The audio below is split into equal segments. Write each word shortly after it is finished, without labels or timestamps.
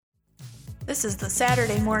This is the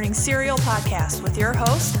Saturday Morning Serial Podcast with your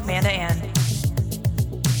host, Amanda Ann.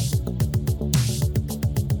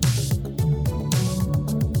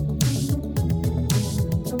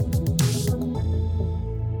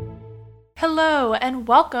 Hello, and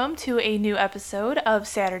welcome to a new episode of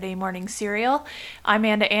Saturday Morning Serial. I'm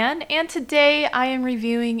Amanda Ann, and today I am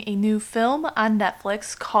reviewing a new film on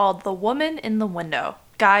Netflix called The Woman in the Window.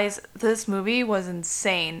 Guys, this movie was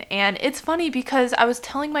insane, and it's funny because I was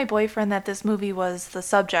telling my boyfriend that this movie was the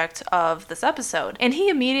subject of this episode, and he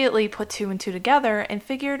immediately put two and two together and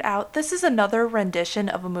figured out this is another rendition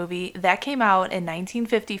of a movie that came out in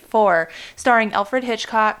 1954 starring Alfred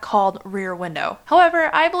Hitchcock called Rear Window.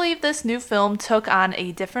 However, I believe this new film took on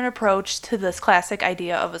a different approach to this classic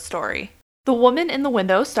idea of a story. The Woman in the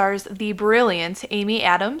Window stars the brilliant Amy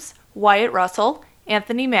Adams, Wyatt Russell,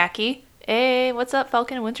 Anthony Mackie, hey, what's up,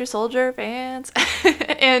 Falcon and Winter Soldier fans?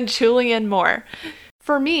 And Julianne Moore.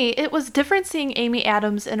 For me, it was different seeing Amy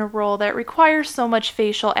Adams in a role that requires so much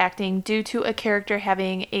facial acting due to a character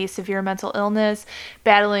having a severe mental illness,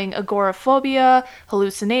 battling agoraphobia,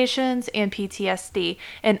 hallucinations, and PTSD.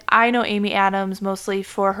 And I know Amy Adams mostly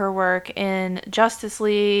for her work in Justice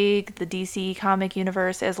League, the DC comic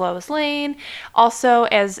universe as Lois Lane, also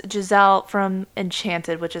as Giselle from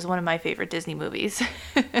Enchanted, which is one of my favorite Disney movies.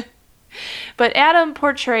 But Adam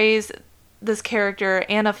portrays this character,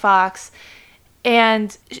 Anna Fox,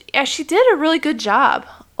 and she did a really good job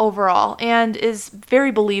overall and is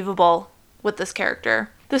very believable with this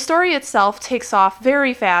character. The story itself takes off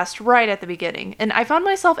very fast right at the beginning, and I found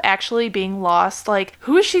myself actually being lost, like,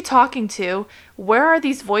 who is she talking to? Where are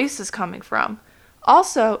these voices coming from?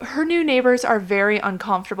 Also, her new neighbors are very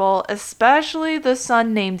uncomfortable, especially the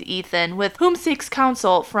son named Ethan, with whom seeks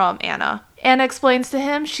counsel from Anna. Anna explains to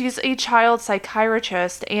him she's a child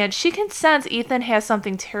psychiatrist and she can sense Ethan has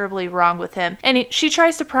something terribly wrong with him, and she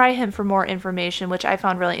tries to pry him for more information, which I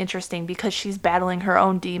found really interesting because she's battling her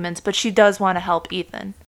own demons, but she does want to help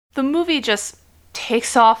Ethan. The movie just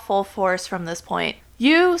takes off full force from this point.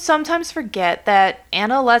 You sometimes forget that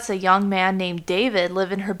Anna lets a young man named David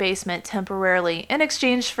live in her basement temporarily in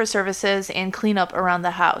exchange for services and cleanup around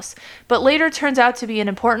the house, but later turns out to be an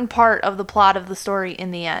important part of the plot of the story in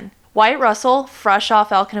the end. Wyatt Russell, fresh off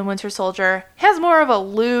Falcon and Winter Soldier, has more of a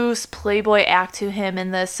loose playboy act to him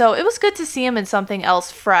in this, so it was good to see him in something else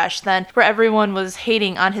fresh than where everyone was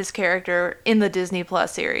hating on his character in the Disney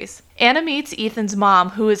Plus series. Anna meets Ethan's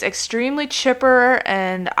mom, who is extremely chipper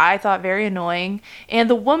and I thought very annoying, and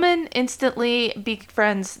the woman instantly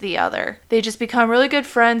befriends the other. They just become really good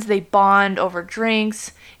friends, they bond over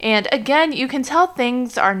drinks, and again, you can tell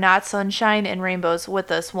things are not sunshine and rainbows with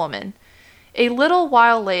this woman. A little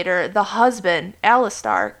while later, the husband,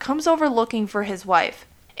 Alistar, comes over looking for his wife.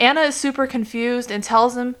 Anna is super confused and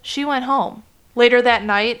tells him she went home. Later that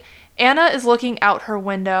night, Anna is looking out her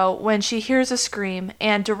window when she hears a scream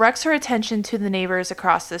and directs her attention to the neighbors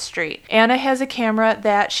across the street. Anna has a camera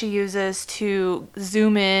that she uses to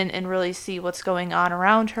zoom in and really see what's going on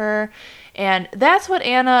around her. And that's what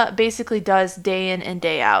Anna basically does day in and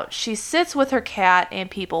day out. She sits with her cat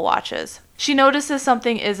and people watches. She notices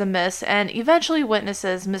something is amiss and eventually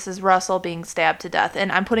witnesses Mrs. Russell being stabbed to death.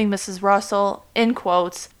 And I'm putting Mrs. Russell in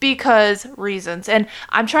quotes because reasons. And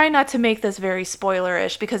I'm trying not to make this very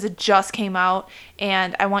spoilerish because it just came out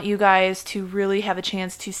and I want you guys to really have a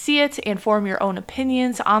chance to see it and form your own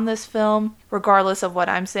opinions on this film, regardless of what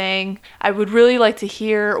I'm saying. I would really like to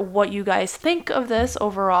hear what you guys think of this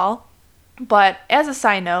overall. But as a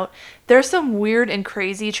side note, there's some weird and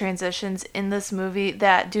crazy transitions in this movie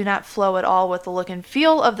that do not flow at all with the look and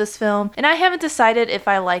feel of this film, and I haven't decided if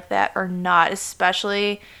I like that or not,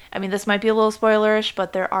 especially, I mean, this might be a little spoilerish,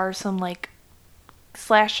 but there are some, like,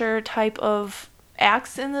 slasher type of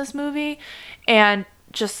acts in this movie, and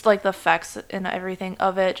just, like, the effects and everything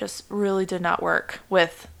of it just really did not work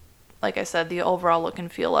with, like I said, the overall look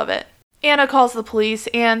and feel of it. Anna calls the police,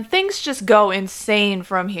 and things just go insane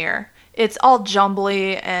from here. It's all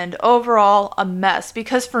jumbly and overall a mess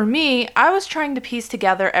because for me, I was trying to piece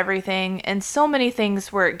together everything and so many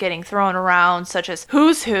things were getting thrown around, such as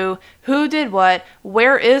who's who did what,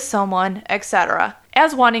 where is someone, etc.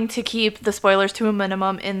 As wanting to keep the spoilers to a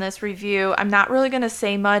minimum in this review, I'm not really going to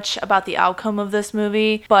say much about the outcome of this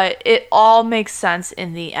movie, but it all makes sense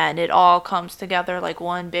in the end. It all comes together like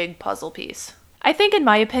one big puzzle piece. I think, in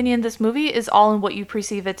my opinion, this movie is all in what you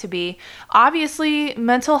perceive it to be. Obviously,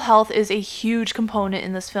 mental health is a huge component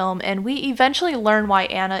in this film, and we eventually learn why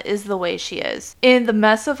Anna is the way she is. In the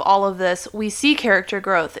mess of all of this, we see character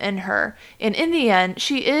growth in her, and in the end,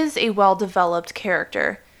 she is a well-developed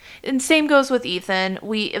character. And same goes with Ethan.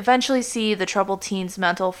 We eventually see the troubled teen's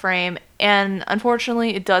mental frame, and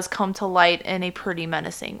unfortunately, it does come to light in a pretty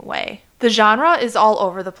menacing way. The genre is all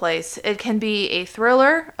over the place. It can be a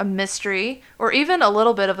thriller, a mystery, or even a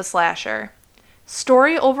little bit of a slasher.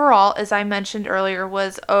 Story overall, as I mentioned earlier,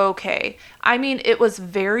 was okay. I mean, it was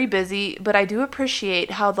very busy, but I do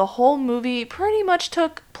appreciate how the whole movie pretty much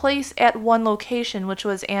took place at one location, which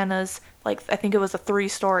was Anna's, I think it was a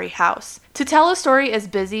 3-story house. To tell a story as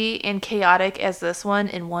busy and chaotic as this one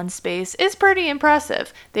in one space is pretty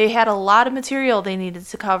impressive. They had a lot of material they needed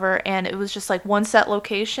to cover, and it was just one set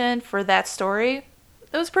location for that story.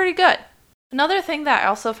 It was pretty good. Another thing that I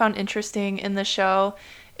also found interesting in the show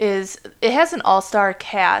is it has an all-star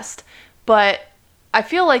cast, but I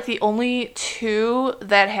feel like the only two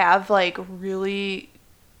that have really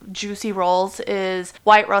juicy roles is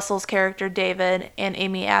Wyatt Russell's character David and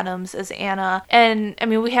Amy Adams as Anna. And I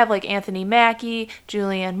mean, we have Anthony Mackie,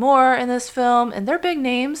 Julianne Moore in this film, and they're big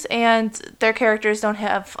names, and their characters don't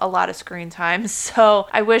have a lot of screen time. So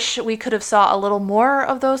I wish we could have saw a little more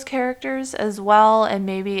of those characters as well, and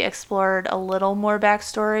maybe explored a little more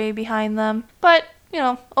backstory behind them. But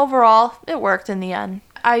overall, it worked in the end.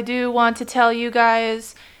 I do want to tell you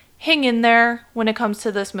guys, hang in there when it comes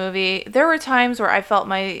to this movie. There were times where I felt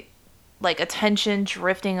my attention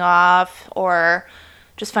drifting off, or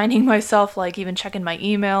just finding myself even checking my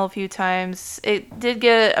email a few times. It did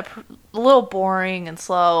get a little boring and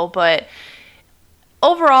slow, but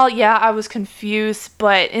overall, yeah, I was confused,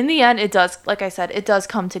 but in the end, it does, like I said, it does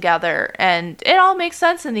come together, and it all makes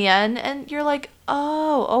sense in the end, and you're like,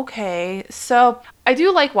 oh, okay. So I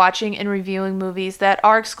do like watching and reviewing movies that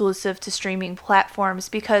are exclusive to streaming platforms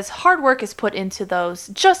because hard work is put into those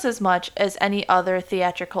just as much as any other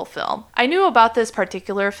theatrical film. I knew about this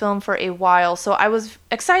particular film for a while, so I was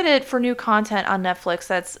excited for new content on Netflix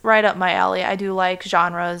that's right up my alley. I do like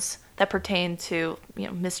genres that pertain to,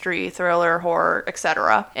 mystery, thriller, horror,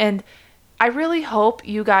 etc. And I really hope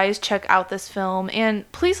you guys check out this film,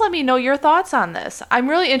 and please let me know your thoughts on this. I'm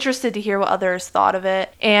really interested to hear what others thought of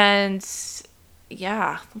it, and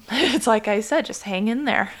yeah, it's like I said, just hang in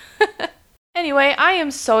there. Anyway, I am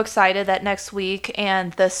so excited that next week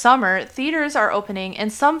and this summer, theaters are opening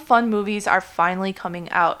and some fun movies are finally coming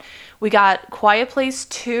out. We got Quiet Place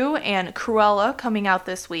 2 and Cruella coming out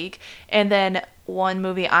this week, and then one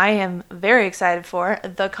movie I am very excited for,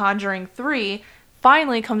 The Conjuring 3,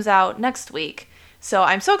 finally comes out next week. So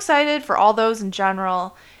I'm so excited for all those in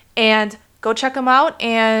general, and go check them out,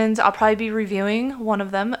 and I'll probably be reviewing one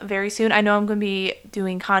of them very soon. I know I'm going to be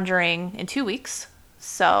doing Conjuring in 2 weeks,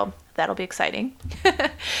 so that'll be exciting.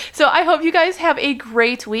 So I hope you guys have a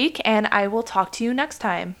great week, and I will talk to you next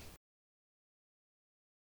time.